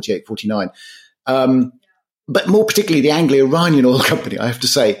 1948-49, but more particularly the Anglo-Iranian Oil Company, I have to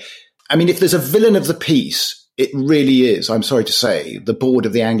say. If there's a villain of the piece, it really is, I'm sorry to say, the board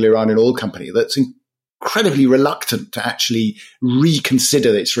of the Anglo-Iranian Oil Company that's incredibly reluctant to actually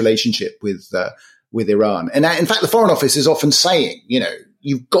reconsider its relationship with Iran. And in fact, the Foreign Office is often saying,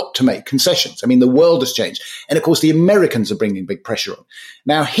 you've got to make concessions. The world has changed. And of course, the Americans are bringing big pressure on.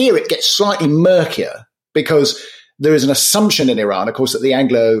 Now, here it gets slightly murkier because there is an assumption in Iran, of course, that the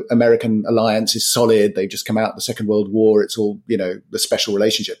Anglo-American alliance is solid. They've just come out of the Second World War. It's all, the special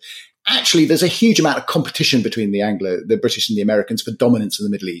relationship. Actually, there's a huge amount of competition between the British and the Americans for dominance in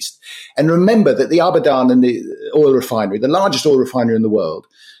the Middle East. And remember that the Abadan and the oil refinery, the largest oil refinery in the world,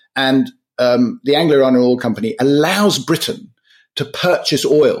 and the Anglo-Iranian Oil Company allows Britain to purchase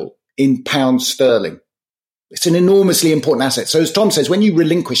oil in pounds sterling. It's an enormously important asset. So as Tom says, when you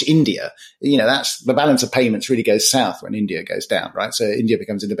relinquish India, that's the balance of payments really goes south when India goes down, right? So India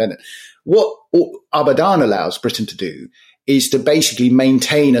becomes independent. What Abadan allows Britain to do is to basically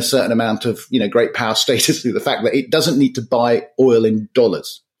maintain a certain amount of, great power status through the fact that it doesn't need to buy oil in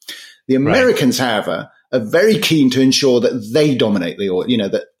dollars. The Americans, however, are very keen to ensure that they dominate the oil,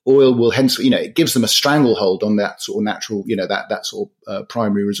 that oil will hence, it gives them a stranglehold on that sort of natural, that sort of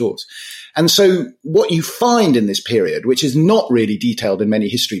primary resource. And so what you find in this period, which is not really detailed in many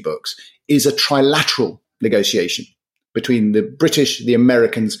history books, is a trilateral negotiation between the British, the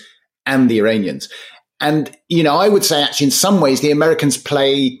Americans, and the Iranians. And, I would say actually in some ways the Americans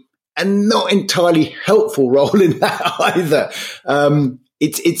play a not entirely helpful role in that either.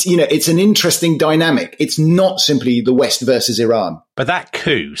 It's an interesting dynamic. It's not simply the West versus Iran. But that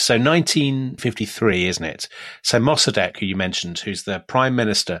coup, so 1953, isn't it? So Mossadegh, who you mentioned, who's the prime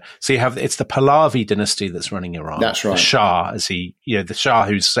minister. So it's the Pahlavi dynasty that's running Iran. That's right. The Shah, the Shah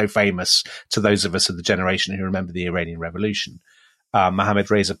who's so famous to those of us of the generation who remember the Iranian Revolution, Mohammad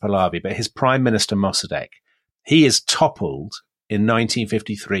Reza Pahlavi. But his prime minister, Mossadegh, he is toppled in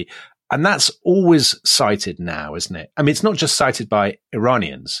 1953. And that's always cited now, isn't it? I mean, it's not just cited by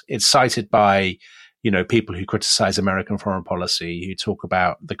Iranians. It's cited by, people who criticize American foreign policy, who talk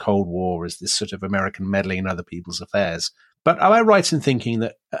about the Cold War as this sort of American meddling in other people's affairs. But am I right in thinking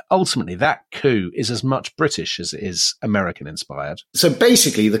that ultimately that coup is as much British as it is American inspired? So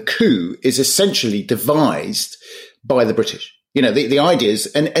basically, the coup is essentially devised by the British. The idea is,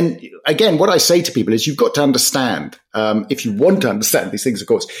 and again, what I say to people is you've got to understand, if you want to understand these things, of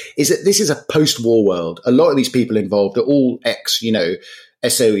course, is that this is a post-war world. A lot of these people involved are all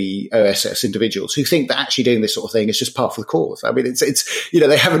SOE, OSS individuals who think that actually doing this sort of thing is just part of the course. I mean, it's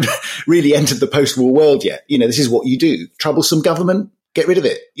they haven't really entered the post-war world yet. This is what you do. Troublesome government, get rid of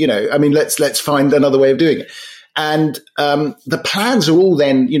it. Let's find another way of doing it. And the plans are all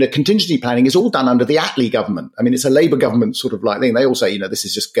then, contingency planning is all done under the Attlee government. I mean, it's a Labour government sort of like thing. They all say, this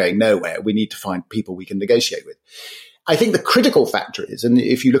is just going nowhere. We need to find people we can negotiate with. I think the critical factor is, and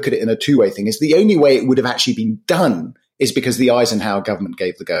if you look at it in a two-way thing, is the only way it would have actually been done is because the Eisenhower government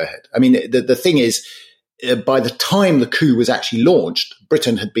gave the go-ahead. I mean, the thing is, by the time the coup was actually launched,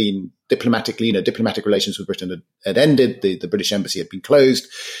 Britain had been diplomatic relations with Britain had ended. The British embassy had been closed.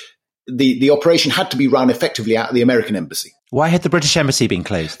 The operation had to be run effectively out of the American embassy. Why had the British embassy been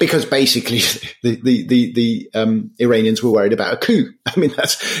closed? Because basically the Iranians were worried about a coup. I mean,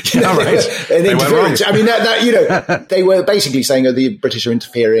 that's all right. An interference. I mean, they were basically saying, "Oh, the British are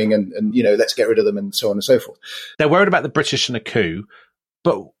interfering, and let's get rid of them," and so on and so forth. They're worried about the British and a coup,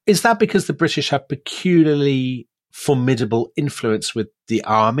 but is that because the British have peculiarly formidable influence with the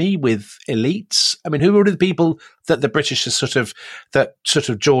army, with elites? I mean, who are the people that the British are sort of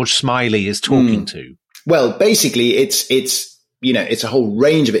George Smiley is talking to? Well, basically, it's a whole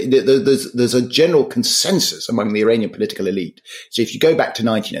range of it. There's a general consensus among the Iranian political elite. So if you go back to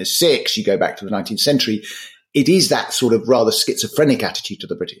 1906, you go back to the 19th century, it is that sort of rather schizophrenic attitude to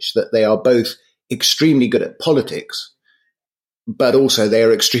the British that they are both extremely good at politics, but also they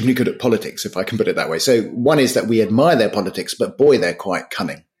are extremely good at politics, if I can put it that way. So one is that we admire their politics, but boy, they're quite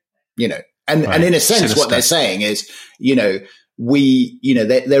cunning, and in a sense, sinister. What they're saying is,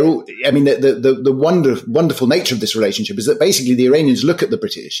 they're all, I mean, the wonderful nature of this relationship is that basically the Iranians look at the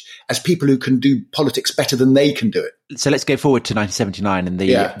British as people who can do politics better than they can do it. So let's go forward to 1979 and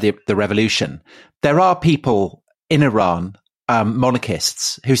the revolution. There are people in Iran,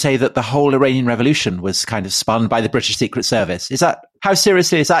 monarchists, who say that the whole Iranian Revolution was kind of spun by the British Secret Service. How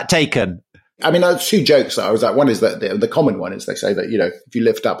seriously is that taken? I mean, there's two jokes that I was like. One is that the common one is they say that, if you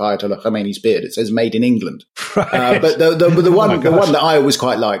lift up Ayatollah Khomeini's beard, it says "Made in England." Right. But the one that I always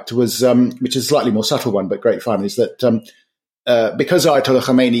quite liked was, which is a slightly more subtle one, but great fun, is that because Ayatollah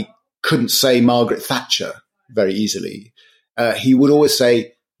Khomeini couldn't say Margaret Thatcher very easily, he would always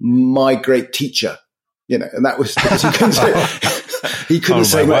say "my great teacher," and that was because he couldn't say. He couldn't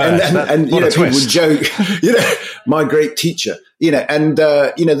say, and people would joke, "my great teacher," and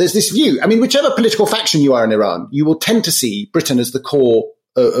there's this view. I mean, whichever political faction you are in Iran, you will tend to see Britain as the core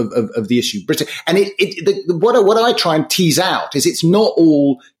of the issue. Britain, and what I try and tease out is it's not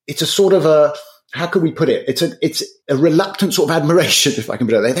all. It's a sort of a, how can we put it? It's a reluctant sort of admiration, if I can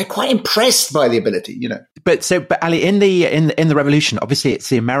put it. They're quite impressed by the ability, But Ali, in the revolution, obviously it's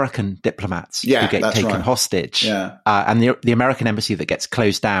the American diplomats who get taken hostage, and the American embassy that gets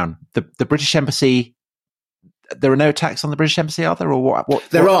closed down. The British embassy. There are no attacks on the British embassy, are there? Or what?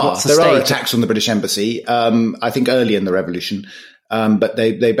 There are attacks on the British embassy. I think early in the revolution. But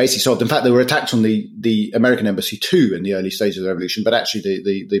they basically solved. In fact, there were attacks on the American embassy too in the early stages of the revolution, but actually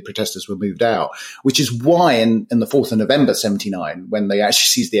the protesters were moved out, which is why in the 4th of November, 79, when they actually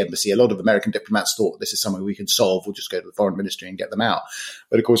seized the embassy, a lot of American diplomats thought this is something we can solve. We'll just go to the foreign ministry and get them out.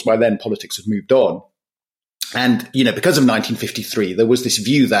 But of course, by then politics have moved on. And, because of 1953, there was this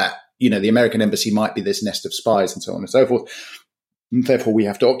view that, the American embassy might be this nest of spies and so on and so forth. And therefore we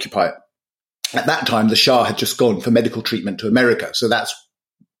have to occupy it. At that time, the Shah had just gone for medical treatment to America. So that's,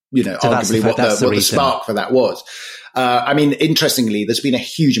 arguably what the spark for that was. I mean, interestingly, there's been a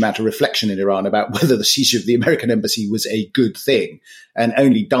huge amount of reflection in Iran about whether the seizure of the American embassy was a good thing. And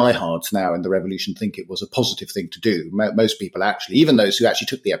only diehards now in the revolution think it was a positive thing to do. Most people actually, even those who actually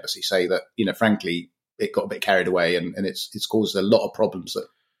took the embassy, say that, frankly, it got a bit carried away, and it's caused a lot of problems that,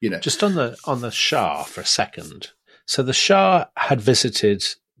 Just on the Shah for a second. So the Shah had visited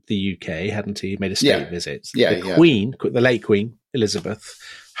the UK, hadn't he? He made a state visit. The Queen, the late Queen Elizabeth,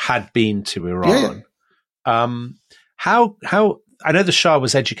 had been to Iran. How I know the Shah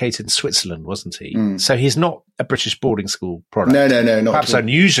was educated in Switzerland, wasn't he? So he's not a British boarding school product. No, not perhaps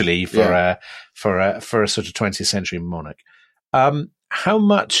unusually for a sort of 20th century monarch. How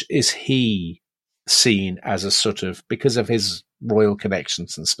much is he seen as a sort of, because of his royal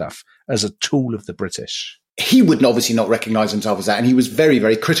connections and stuff, as a tool of the British? He would obviously not recognise himself as that, and he was very,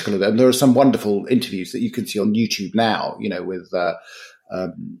 very critical of them. There are some wonderful interviews that you can see on YouTube now, with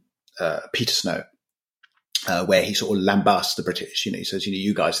Peter Snow, where he sort of lambasts the British. He says,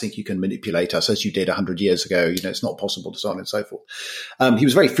 you guys think you can manipulate us as you did 100 years ago. It's not possible, so on and so forth. He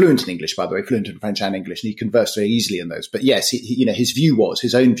was very fluent in English, by the way, fluent in French and English, and he conversed very easily in those. But yes,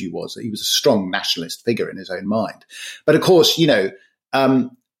 his own view was that he was a strong nationalist figure in his own mind. But of course,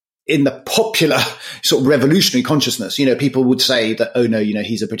 in the popular sort of revolutionary consciousness, people would say that, oh no,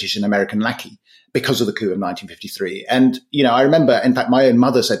 he's a British and American lackey because of the coup of 1953. And, I remember, in fact, my own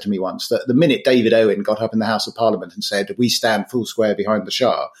mother said to me once that the minute David Owen got up in the House of Parliament and said, we stand full square behind the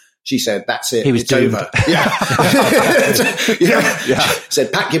Shah, she said, that's it. He was doomed. Over.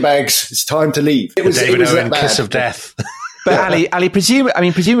 Said, pack your bags. It's time to leave. David Owen, kiss of death. But Ali, obviously,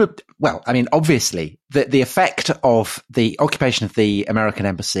 the effect of the occupation of the American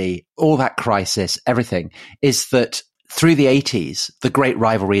embassy, all that crisis, everything, is that through the 80s, the great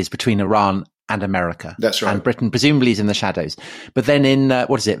rivalry is between Iran and America. That's right. And Britain presumably is in the shadows. But then in,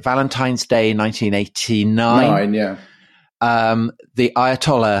 Valentine's Day 1989? The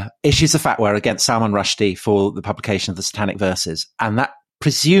Ayatollah issues a fatwa against Salman Rushdie for the publication of the Satanic Verses. And that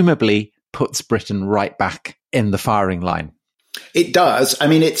presumably puts Britain right back in the firing line. It does. I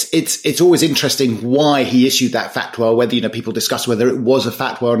mean, it's always interesting why he issued that fatwa, whether, people discuss whether it was a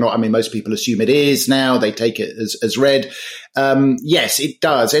fatwa or not. I mean, most people assume it is now. They take it as read. Yes, it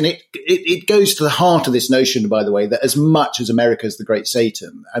does. And it goes to the heart of this notion, by the way, that as much as America is the great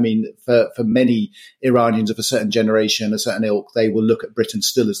Satan, I mean, for many Iranians of a certain generation, a certain ilk, they will look at Britain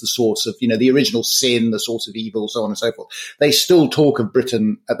still as the source of, the original sin, the source of evil, so on and so forth. They still talk of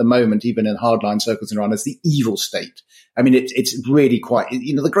Britain at the moment, even in hardline circles in Iran, as the evil state. I mean, it's really quite,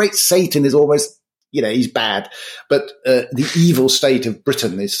 the great Satan is almost, he's bad, but the evil state of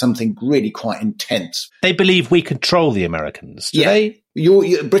Britain is something really quite intense. They believe we control the Americans, do they?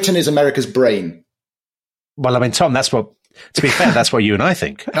 Britain is America's brain. Well, I mean, Tom, to be fair, that's what you and I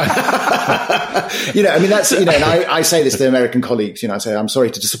think. That's, and I say this to American colleagues, I say, I'm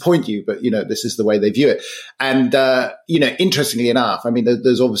sorry to disappoint you, but, this is the way they view it. And, interestingly enough, I mean,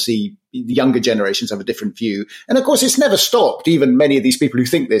 there's obviously the younger generations have a different view. And of course, it's never stopped. Even many of these people who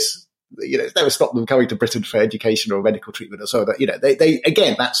think this, it's never stopped them coming to Britain for education or medical treatment or so that, they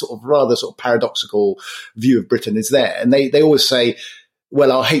again, that sort of rather sort of paradoxical view of Britain is there. And they always say,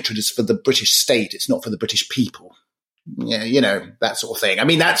 well, our hatred is for the British state. It's not for the British people. Yeah, that sort of thing. I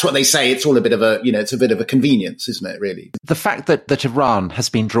mean, that's what they say. It's all a bit of a, it's a bit of a convenience, isn't it, really? The fact that Iran has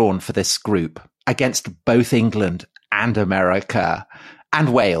been drawn for this group against both England and America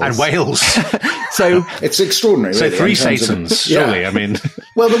and Wales. So it's extraordinary. So really, three Satans, surely. I mean,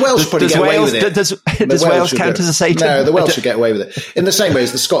 well, the Welsh probably get away with it. Does Wales count as a Satan? No, the Welsh should get away with it. In the same way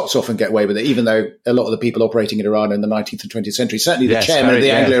as the Scots often get away with it, even though a lot of the people operating in Iran in the 19th and 20th century, certainly the chairman of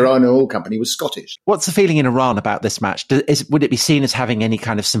the Anglo-Iran Oil Company was Scottish. What's the feeling in Iran about this match? Would it be seen as having any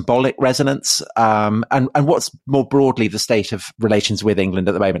kind of symbolic resonance? And what's more broadly the state of relations with England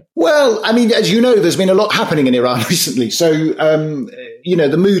at the moment? Well, I mean, as you know, there's been a lot happening in Iran recently. So,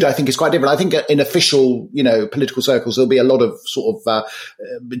 the mood, I think, is quite different. I think in official, political circles, there'll be a lot of sort of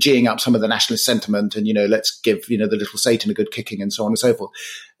geeing up some of the nationalist sentiment and, let's give, the little Satan a good kicking and so on and so forth.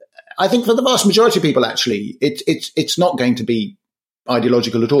 I think for the vast majority of people, actually, it's not going to be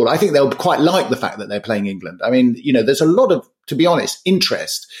ideological at all. I think they'll quite like the fact that they're playing England. I mean, there's a lot of, to be honest,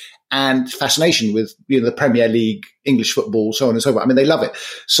 interest and fascination with, the Premier League, English football, so on and so forth. I mean, they love it.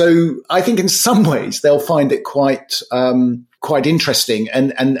 So I think in some ways they'll find it quite interesting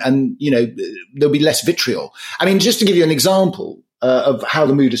and there'll be less vitriol. I mean, just to give you an example of how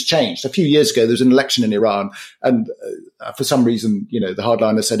the mood has changed. A few years ago, there was an election in Iran and for some reason, the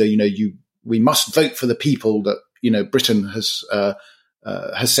hardliners said, we must vote for the people that, Britain has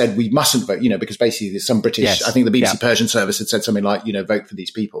said we mustn't vote, because basically there's some British, I think the BBC Persian service had said something like, vote for these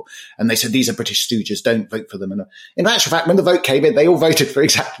people. And they said, these are British stooges, don't vote for them. And in actual fact, when the vote came in, they all voted for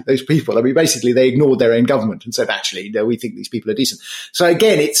exactly those people. I mean, basically they ignored their own government and said, actually, no, we think these people are decent. So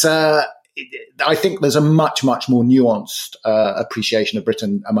again, I think there's a much, much more nuanced appreciation of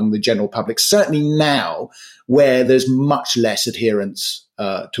Britain among the general public, certainly now where there's much less adherence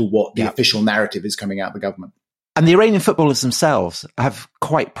to what the official narrative is coming out of the government. And the Iranian footballers themselves have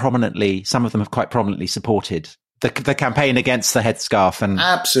some of them have quite prominently supported the campaign against the headscarf. And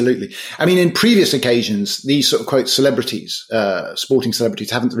absolutely. I mean, in previous occasions, these sort of, quote, celebrities, sporting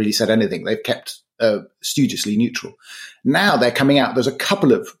celebrities, haven't really said anything. They've kept studiously neutral. Now they're coming out. There's a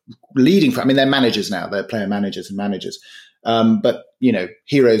couple of they're managers now. They're player managers and managers. But,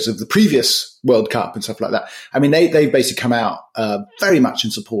 heroes of the previous World Cup and stuff like that. I mean, they've basically come out very much in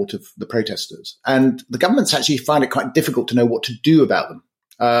support of the protesters. And the governments actually find it quite difficult to know what to do about them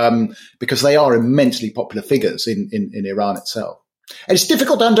because they are immensely popular figures in Iran itself. And it's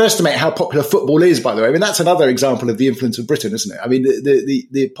difficult to underestimate how popular football is, by the way. I mean, that's another example of the influence of Britain, isn't it? I mean,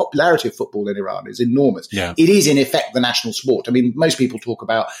 the popularity of football in Iran is enormous. Yeah. It is, in effect, the national sport. I mean, most people talk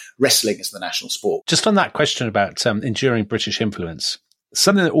about wrestling as the national sport. Just on that question about enduring British influence,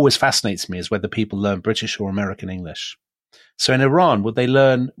 something that always fascinates me is whether people learn British or American English. So in Iran, would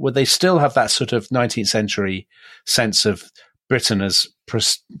they still have that sort of 19th century sense of Britain as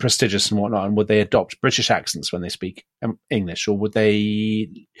prestigious and whatnot, and would they adopt British accents when they speak English, or would they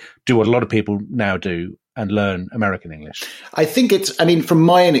do what a lot of people now do and learn American English? I think from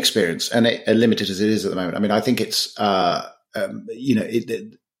my own experience, and limited as it is at the moment, I mean, I think it's,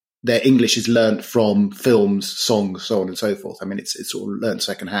 their English is learnt from films, songs, so on and so forth. I mean, it's sort of learnt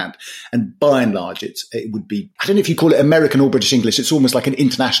secondhand. And by and large, it would be, I don't know if you call it American or British English. It's almost like an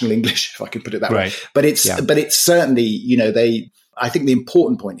international English, if I can put it that way. But it's certainly, I think the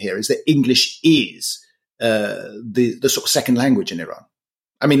important point here is that English is the sort of second language in Iran.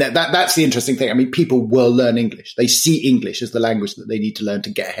 I mean, that's the interesting thing. I mean, people will learn English. They see English as the language that they need to learn to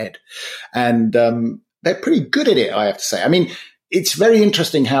get ahead. And they're pretty good at it, I have to say. I mean, it's very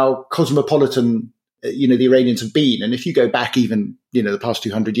interesting how cosmopolitan, the Iranians have been. And if you go back even, the past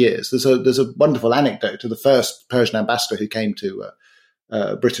 200 years, there's a wonderful anecdote of the first Persian ambassador who came to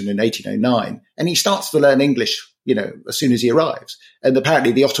Britain in 1809. And he starts to learn English, as soon as he arrives. And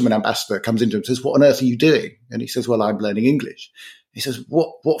apparently the Ottoman ambassador comes into him and says, "What on earth are you doing?" And he says, "Well, I'm learning English." He says,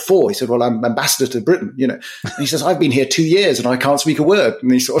 what for? He said, "Well, I'm ambassador to Britain, And he says, "I've been here 2 years and I can't speak a word."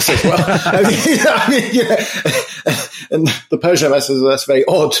 And he sort of says, "Well," and the Persian ambassador says, "That's very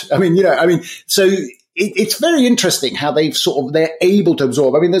odd." So it's very interesting how they're able to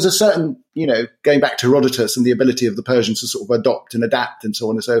absorb. I mean, there's a certain, going back to Herodotus and the ability of the Persians to sort of adopt and adapt and so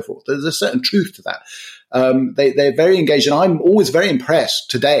on and so forth. There's a certain truth to that. They're very engaged, and I'm always very impressed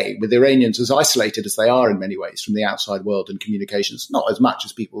today with the Iranians, as isolated as they are in many ways from the outside world and communications. Not as much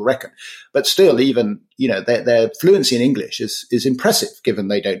as people reckon, but still, even their fluency in English is impressive, given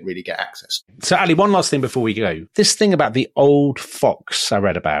they don't really get access. So, Ali, one last thing before we go. This thing about the old fox I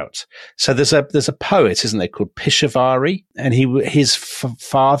read about. So there's a poet, isn't there, called Pishavari, and his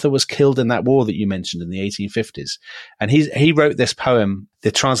father was killed in that war that you mentioned in the 1850s, and he wrote this poem.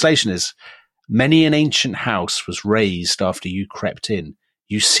 The translation is, "Many an ancient house was razed after you crept in.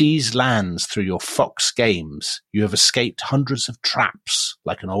 You seized lands through your fox games. You have escaped hundreds of traps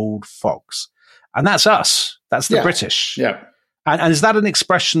like an old fox." And that's us. That's the British. Yeah. And is that an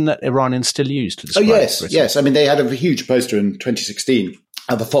expression that Iranians still use to describe Britain? Yes. I mean, they had a huge poster in 2016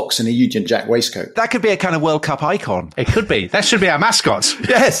 of a fox in a Union Jack waistcoat. That could be a kind of World Cup icon. It could be. That should be our mascot.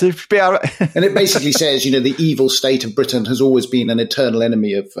 Yes, it should be our... And it basically says, the evil state of Britain has always been an eternal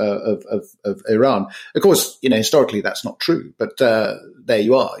enemy of Iran. Of course, historically that's not true, but there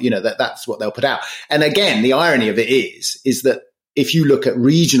you are. That's what they'll put out. And again, the irony of it is that if you look at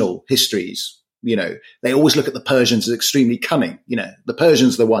regional histories, they always look at the Persians as extremely cunning. The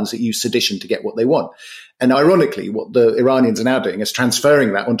Persians are the ones that use sedition to get what they want. And ironically, what the Iranians are now doing is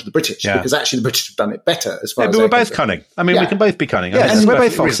transferring that onto the British, because actually the British have done it better as far as we're both cunning. I mean, we can both be cunning. Yeah, and we're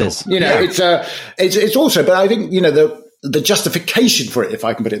both foxes. It's also, but I think, the justification for it, if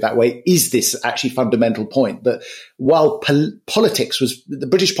I can put it that way, is this actually fundamental point that while the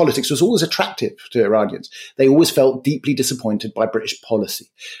British politics was always attractive to Iranians, they always felt deeply disappointed by British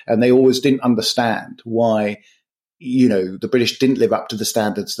policy. And they always didn't understand why, the British didn't live up to the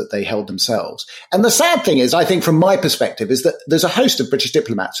standards that they held themselves. And the sad thing is, I think from my perspective, is that there's a host of British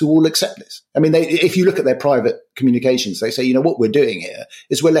diplomats who all accept this. I mean, if you look at their private communications, they say, what we're doing here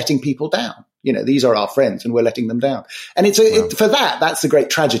is we're letting people down. These are our friends and we're letting them down. And for that's the great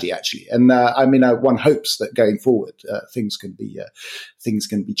tragedy, actually. And one hopes that going forward, things can be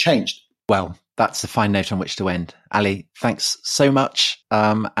changed. Well, that's a fine note on which to end. Ali, thanks so much.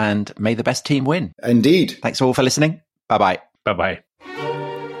 And may the best team win. Indeed. Thanks all for listening. Bye-bye. Bye-bye.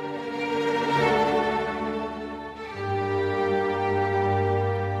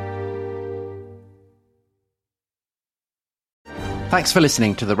 Thanks for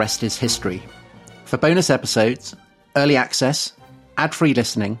listening to The Rest is History. For bonus episodes, early access, ad-free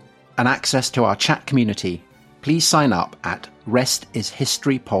listening, and access to our chat community, please sign up at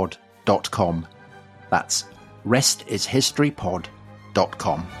restishistorypod.com. That's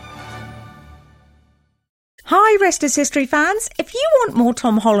restishistorypod.com. Hi, Rest is History fans. If you want more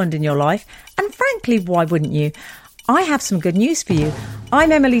Tom Holland in your life, and frankly, why wouldn't you? I have some good news for you.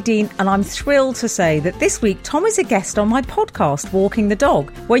 I'm Emily Dean, and I'm thrilled to say that this week Tom is a guest on my podcast, Walking the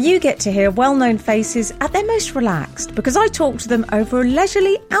Dog, where you get to hear well-known faces at their most relaxed, because I talk to them over a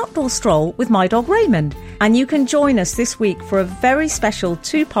leisurely outdoor stroll with my dog Raymond. And you can join us this week for a very special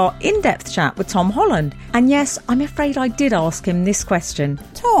 2-part in-depth chat with Tom Holland. And yes, I'm afraid I did ask him this question.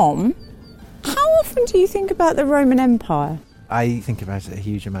 Tom, how often do you think about the Roman Empire? I think about it a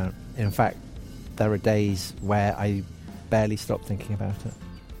huge amount. In fact, there are days where I barely stop thinking about it.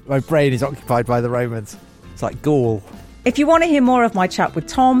 My brain is occupied by the Romans. It's like Gaul. If you want to hear more of my chat with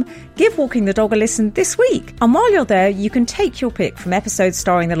Tom, give Walking the Dog a listen this week. And while you're there, you can take your pick from episodes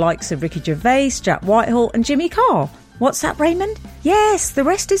starring the likes of Ricky Gervais, Jack Whitehall and Jimmy Carr. What's that, Raymond? Yes, The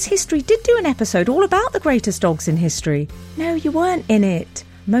Rest is History did do an episode all about the greatest dogs in history. No, you weren't in it.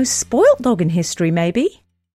 Most spoilt dog in history, maybe.